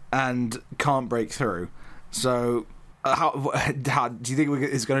album, and "Can't Break Through." So, how do you think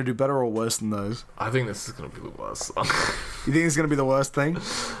it's going to do better or worse than those? I think this is going to be the worst song. You think it's going to be the worst thing?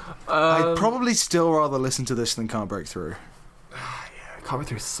 I'd probably still rather listen to this than "Can't Break Through." Yeah, "Can't Break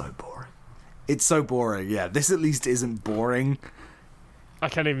Through" is so boring. It's so boring. Yeah, this at least isn't boring. I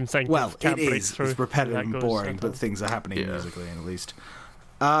can't even think. Well, Can't it Break is. Through. It's repetitive and boring, but things are happening musically, at least.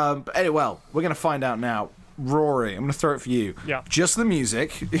 But anyway, well, we're going to find out now. Rory, I'm going to throw it for you. Yeah. Just the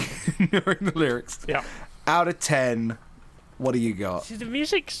music, ignoring the lyrics. Yeah. Out of 10, what do you got? See, the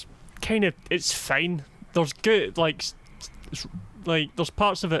music's kind of, it's fine. There's good, there's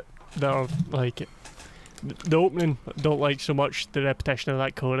parts of it that are like, the opening, don't like so much. The repetition of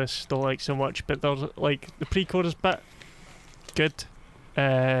that chorus, don't like so much. But there's like the pre-chorus bit, good.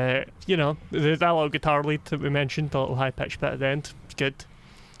 You know, that little guitar lead that we mentioned, the little high-pitched bit at the end, good.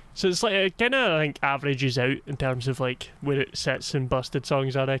 So it's like it kind of like averages out in terms of like where it sits in Busted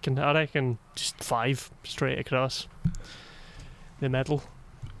songs. I reckon just 5 straight across the middle.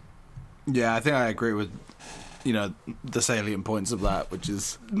 Yeah, I think I agree with the salient points of that, which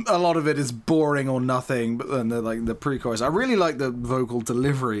is a lot of it is boring or nothing. But then the pre-chorus, I really like the vocal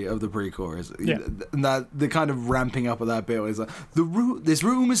delivery of the pre-chorus. Yeah. And that the kind of ramping up of that bit is like this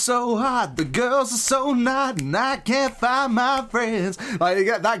room is so hot, the girls are so not, and I can't find my friends. Like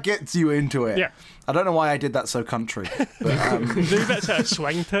that gets you into it. Yeah. I don't know why I did that so country. But, There's bits of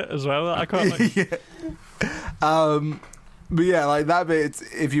swing to it as well that I quite like. Yeah. But yeah, like that bit,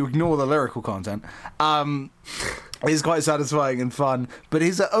 if you ignore the lyrical content, is quite satisfying and fun. But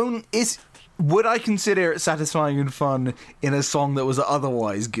would I consider it satisfying and fun in a song that was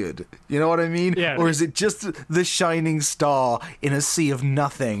otherwise good? You know what I mean? Yeah. Or is it just the shining star in a sea of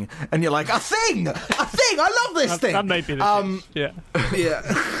nothing? And you're like, a thing! I love this thing! That might be the case. Yeah. Yeah.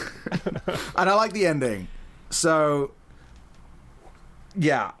 And I like the ending. So,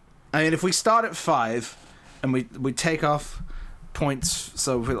 yeah. I mean, if we start at 5... and we take off points,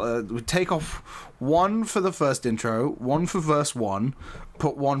 so we take off 1 for the first intro, 1 for verse 1,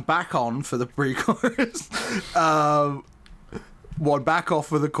 put 1 back on for the pre-chorus, 1 back off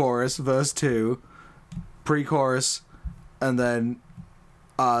for the chorus, verse 2, pre-chorus, and then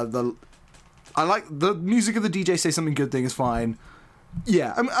I like the music of the DJ Say Something Good thing is fine.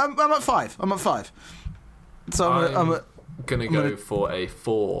 Yeah, I'm at 5. I'm at 5. So I'm gonna go for a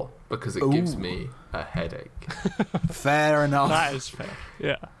 4 because it gives me a headache. Fair enough. That is fair.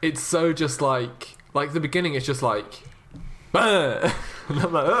 Yeah. It's so just like the beginning is just like, "Bah!" And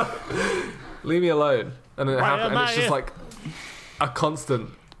I'm like, "Ugh, leave me alone." And then it happens, and it's just like a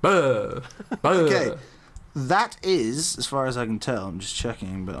constant, "Bah, bah." Okay. That is, as far as I can tell, I'm just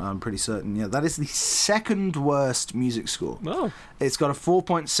checking, but I'm pretty certain, yeah, that is the second worst music score. Oh. It's got a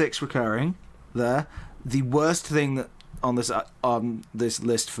 4.6 recurring there. The worst thing that on this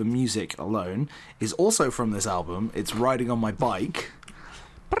list for music alone is also from this album. It's Riding on My Bike.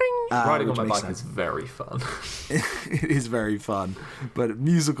 Riding on my bike sense. is very fun. It is very fun, but the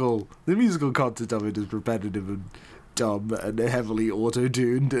musical content of it is repetitive and dumb and heavily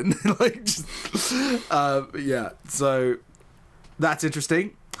auto-tuned and like just yeah. So that's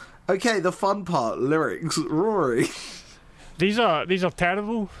interesting. Okay, the fun part, lyrics. Rory. These are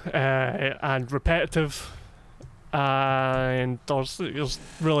terrible and repetitive, and there's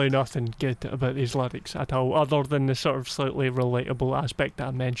really nothing good about these lyrics at all, other than the sort of slightly relatable aspect that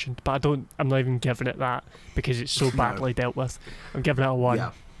I mentioned. But I'm not even giving it that because it's so badly dealt with. I'm giving it a 1.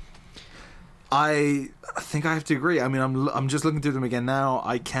 Yeah. I think I have to agree. I mean, I'm just looking through them again now.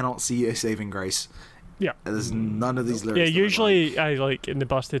 I cannot see a saving grace. Yeah. There's none of these lyrics. Yeah, that usually I like in the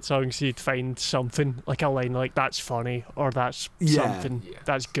busted songs you'd find something like a line like "that's funny" or "that's something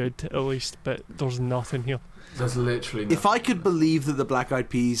that's good" at least, but there's nothing here. There's literally nothing. If I could believe that the Black Eyed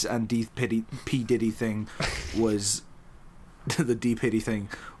Peas and P Diddy thing was the D Piddy thing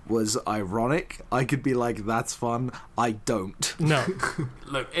was ironic, I could be like, that's fun. I don't. No.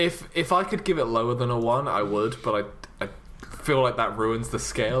 Look, if I could give it lower than a 1, I would, but I feel like that ruins the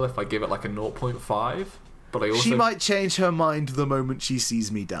scale if I give it like a 0.5. But I also... She might change her mind the moment she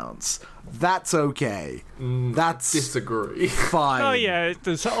sees me dance. That's okay. That's disagree. fine. Oh yeah,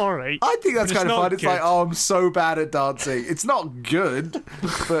 it's alright. I think that's kind of fun. It's good. like, oh, I'm so bad at dancing. It's not good,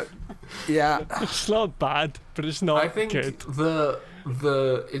 but yeah. It's not bad, but it's not I think good. the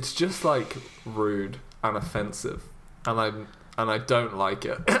it's just like rude and offensive, and I don't like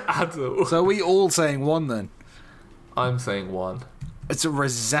it at all. So are we all saying 1 then? I'm saying 1. It's a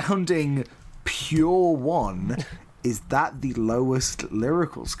resounding pure 1. Is that the lowest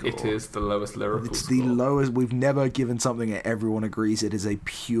lyrical score? It is the lowest lyrical It's score. the lowest. We've never given something that everyone agrees it is a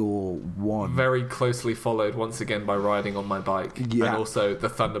pure 1. Very closely followed once again by Riding on My Bike, Yeah. and also the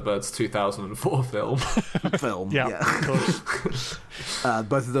Thunderbirds 2004 film. Film. Yeah, Yeah. of course.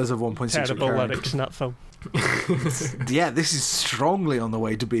 Both of those have 1.6 Terrible recurring. lyrics in that film. Yeah, this is strongly on the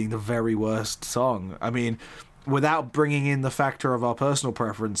way to being the very worst song. I mean, without bringing in the factor of our personal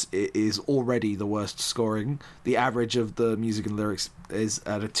preference, it is already the worst scoring. The average of the music and lyrics is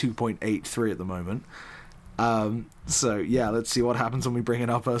at a 2.83 at the moment. So, yeah, let's see what happens when we bring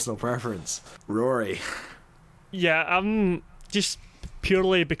in our personal preference. Rory. Yeah, just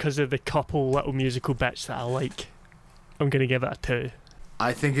purely because of the couple little musical bits that I like, I'm going to give it a 2.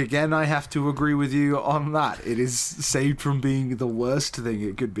 I think, again, I have to agree with you on that. It is saved from being the worst thing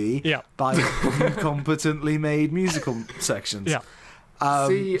it could be by incompetently made musical sections. Yeah.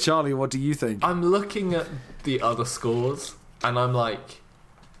 See, Charlie, what do you think? I'm looking at the other scores, and I'm like,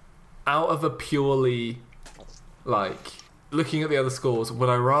 out of a purely, like, looking at the other scores, would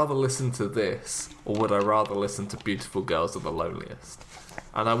I rather listen to this, or would I rather listen to Beautiful Girls Are the Loneliest?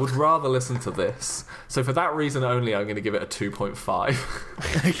 And I would rather listen to this. So for that reason only, I'm going to give it a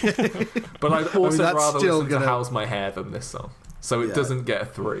 2.5. But I'd also rather listen to How's My Hair than this song. So it doesn't get a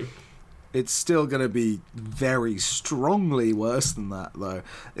 3. It's still going to be very strongly worse than that, though.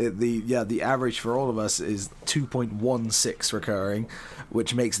 The average for all of us is 2.16 recurring,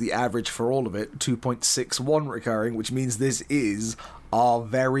 which makes the average for all of it 2.61 recurring, which means this is our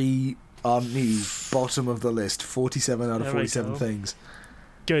very new bottom of the list. 47 out of 47 things.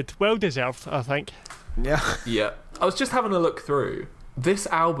 Good. Well deserved, I think. Yeah. Yeah. I was just having a look through. This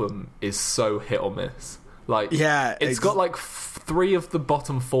album is so hit or miss. Like, it's got like 3 of the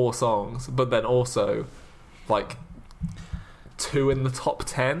bottom 4 songs, but then also like 2 in the top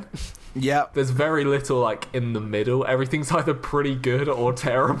 10. Yeah. There's very little like in the middle. Everything's either pretty good or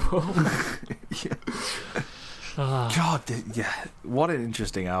terrible. God, yeah. What an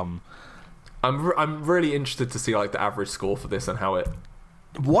interesting album. I'm really interested to see like the average score for this and how it.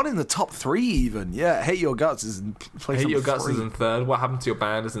 1 in the top 3 even. Yeah, Hate Your Guts is in place Hate Your number Guts 3. is in 3rd. What Happened to Your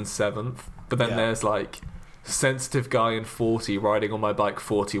Band is in 7th. But then there's like Sensitive Guy in 40, Riding on My Bike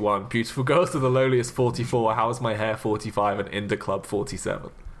 41, Beautiful Girls Are the Loneliest 44, How's My Hair 45, and In the Club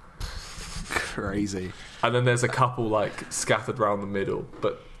 47. Crazy. And then there's a couple like scattered around the middle,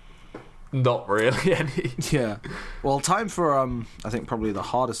 but not really any. Yeah. Well, time for I think probably the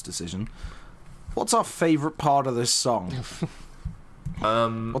hardest decision. What's our favourite part of this song?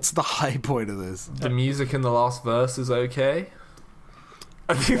 What's the high point of this? The music in the last verse is okay.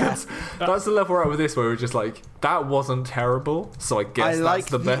 I think that's the level we're at with this, where we're just like, that wasn't terrible, so I guess that's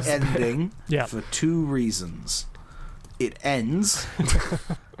the best ending Yeah. for two reasons. It ends,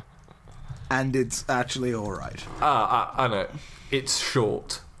 and it's actually alright. I know. It's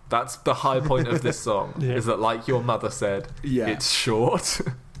short. That's the high point of this song, Yeah. is that, like your mother said, Yeah. it's short.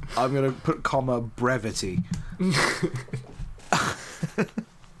 I'm going to put comma brevity.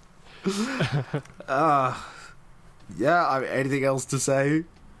 Anything else to say?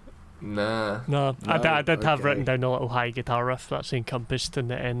 Nah. No, I No? did have Okay. written down a little high guitar riff that's encompassed in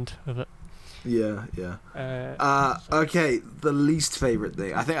the end of it. Yeah. Okay, the least favourite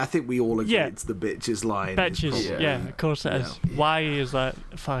thing. I think we all agree Yeah. it's the bitches line. Bitches, Is probably- yeah, of course it is. Why is that?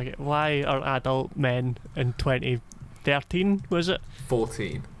 Why are adult men in 2013, was it?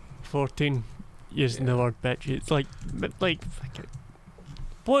 14. 14, using the Yeah. word bitch? It's like, fuck it.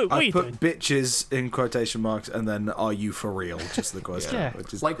 What are I you put doing? bitches in quotation marks and then are you for real? Just the question. Yeah.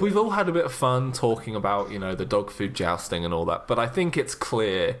 Which is, Like, we've all had a bit of fun talking about, the dog food jousting and all that, but I think it's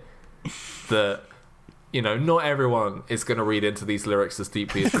clear that, not everyone is going to read into these lyrics as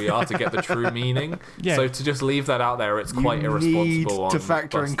deeply as we are to get the true meaning. Yeah. So to just leave that out there, it's quite you irresponsible. need to on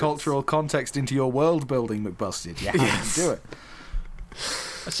factor in McBusted's. cultural context into your world building, McBusted. You have Yes. to do it.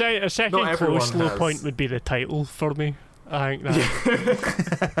 A second Not everyone close low has. point would be the title for me. I think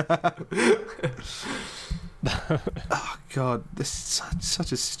that. Oh God, this is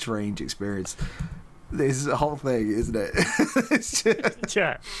such a strange experience. This whole thing, isn't it? It's just,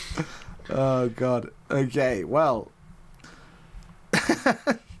 Yeah. oh God. Okay, well,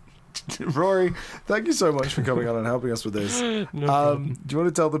 Rory, thank you so much for coming on and helping us with this. No problem. Do you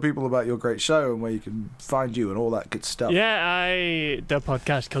want to tell the people about your great show and where you can find you and all that good stuff? Yeah, I do a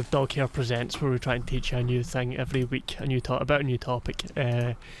podcast called Dog Hair Presents, where we try and teach you a new thing every week, about a new topic.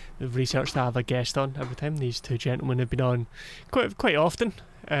 We've researched to have a guest on every time. These two gentlemen have been on quite often.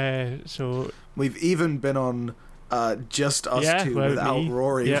 So We've even been on just us Yeah, two without without me.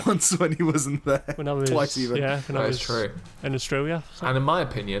 Rory Yeah. once when he wasn't there. when I was Twice even. when I That was is true. in Australia. So. And in my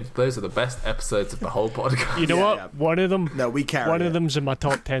opinion, those are the best episodes of the whole podcast. You know Yeah, what? yeah. One of them. No, we carry One it. of them's in my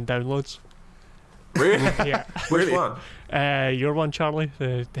top 10 downloads. Really? Yeah. Which Really? one? Your one, Charlie,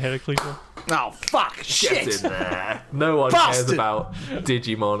 the Heracles one. Oh, fuck! Get Shit! in there. No one cares Bastard. about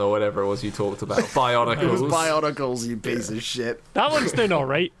Digimon or whatever it was you talked about. Bionicles. It was Bionicles, you piece of shit. That one's doing all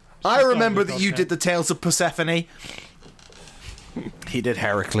right. I remember that She's you got did the Tales of Persephone. He did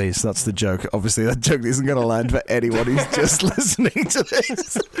Heracles. That's the joke. Obviously, that joke isn't going to land for anyone who's just listening to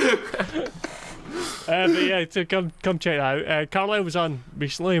this. But yeah, so come check it out. Carlisle was on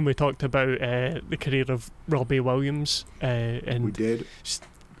recently, and we talked about the career of Robbie Williams, We and did.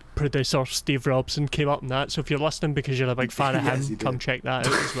 producer Steve Robson came up in that. So if you're listening because you're a big fan of Yes, him, you did. come check that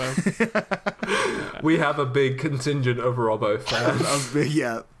out as well. We have a big contingent of Robbo fans.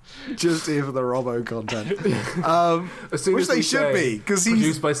 Yeah, just here for the Robbo content. As soon Which as they we should say, be, because he's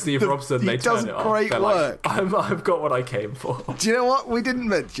produced by Steve Robson, he they does turn it off. great They're work. like, I've got what I came for. Do you know what? We didn't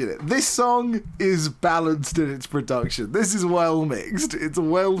mention it. This song is balanced in its production. This is well mixed. It's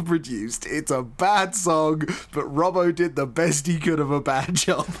well produced. It's a bad song, but Robbo did the best he could of a bad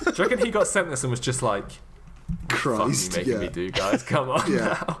job. Do you reckon he got sent this and was just like, Christ, fuck you making me do, guys? Come on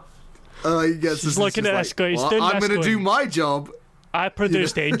Yeah. now. He gets He's this, looking just at like, this guy, he's "Well, doing I'm this going to do going- my job. I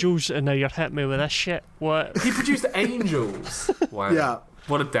produced Angels, and now you're hitting me with this shit. What? He produced Angels. Wow. Yeah.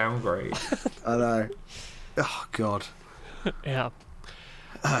 What a downgrade. I know. Oh, God. Yeah.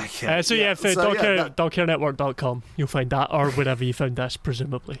 Okay. So yeah, for So, yeah, that- dogcarenetwork.com, you'll find that, or wherever you found this,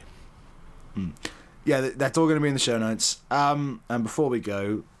 presumably. that's all going to be in the show notes. And before we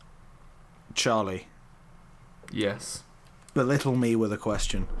go, Charlie, Yes. belittle me with a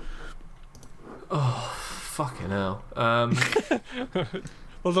question. Fucking hell.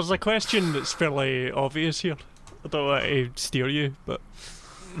 Well, there's a question that's fairly obvious here. I don't want to steer you, but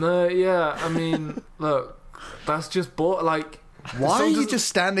No, yeah, I mean, look, that's just like... Why song are you doesn't- just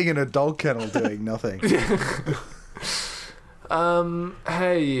standing in a dog kennel doing nothing?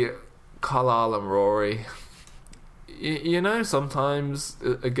 Hey, Carlisle and Rory. You know, sometimes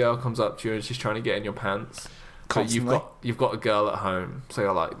a girl comes up to you and she's trying to get in your pants. But Constantly. you've got a girl at home, so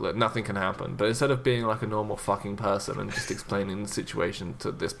you're like, look, nothing can happen. But instead of being like a normal fucking person and just explaining the situation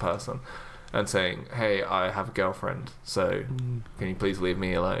to this person and saying, hey, I have a girlfriend, so can you please leave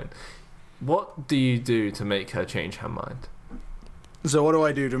me alone? What do you do to make her change her mind? So what do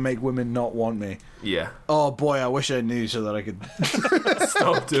I do to make women not want me? Yeah, Oh boy, I wish I knew so that I could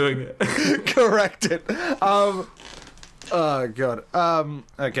stop doing it. correct it. Oh god.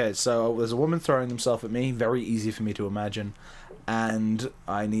 Okay, so there's a woman throwing themselves at me. Very easy for me to imagine. and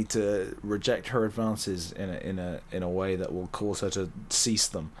I need to reject her advances in a way that will cause her to cease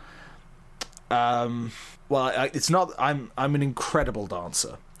them. It's not. I'm an incredible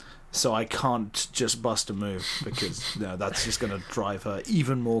dancer, so I can't just bust a move because that's just going to drive her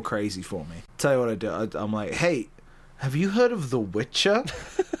even more crazy for me. Tell you what I do. I'm like, hey, have you heard of The Witcher?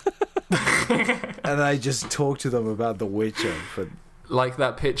 And I just talk to them about The Witcher for like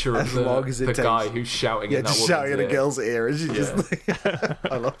that picture of the guy who's shouting in that just shouting in a girl's ear, and she just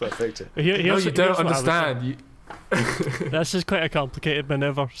I love that picture. No, you don't understand. This is quite a complicated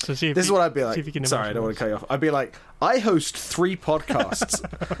maneuver. So this is what I'd be like. Sorry, I don't want to cut you off. I'd be like, I host 3 podcasts.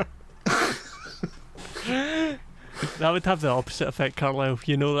 That would have the opposite effect, Carlisle.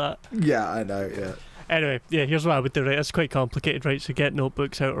 You know that. Yeah, I know. Yeah. Anyway, here's what I would do, right? It's quite complicated, right? So get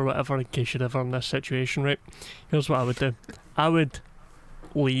notebooks out or whatever in case you're ever in this situation, right? Here's what I would do. I would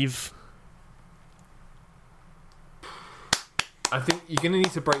leave. I think you're going to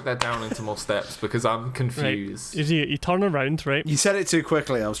need to break that down into more steps because I'm confused. Right. You turn around, right? You said it too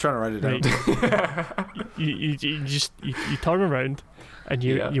quickly. I was trying to write it down. Right. you turn around and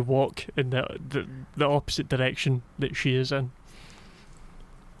you walk in the opposite direction that she is in.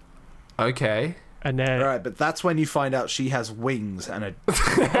 Okay. And then, right, but that's when you find out she has wings and a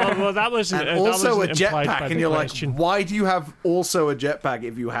that wasn't and also that wasn't a jetpack, and you're question. like, why do you have also a jetpack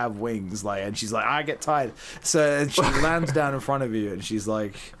if you have wings? Like, and she's like, I get tired. So and she lands down in front of you, and she's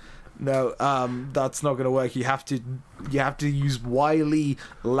like, no, that's not going to work. You have to use wily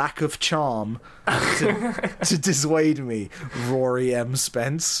lack of charm to dissuade me, Rory M.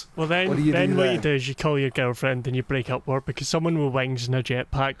 Spence. Well, then what you do is you call your girlfriend and you break up with her because someone with wings and a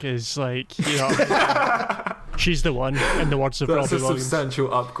jetpack is like, she's the one. In the words of Robbie Williams. That's a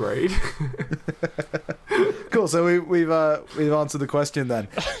substantial upgrade. Cool. So we've answered the question then.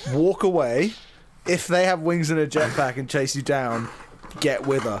 Walk away. If they have wings and a jetpack and chase you down, get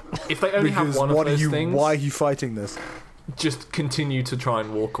with her. If they only have one of those things, why are you fighting this? Just continue to try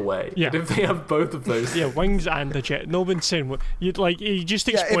and walk away. Yeah. But if they have both of those, wings and the jet. No one's saying what you just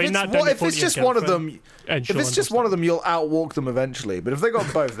explain that. If it's just one of them, you'll outwalk them eventually. But if they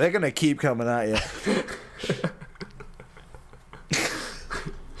got both, they're gonna keep coming at you.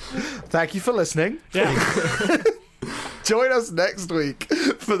 Thank you for listening. Yeah. Join us next week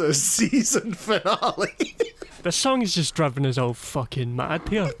for the season finale. The song is just driving us all fucking mad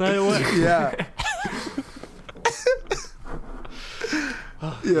here. Yeah.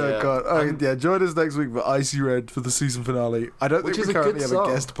 God. Oh, join us next week for Icy Red for the season finale. I don't think we currently have a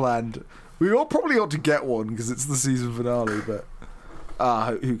guest planned. We all probably ought to get one because it's the season finale, but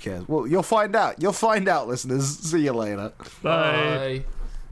who cares? Well, you'll find out. Listeners. See you later. Bye.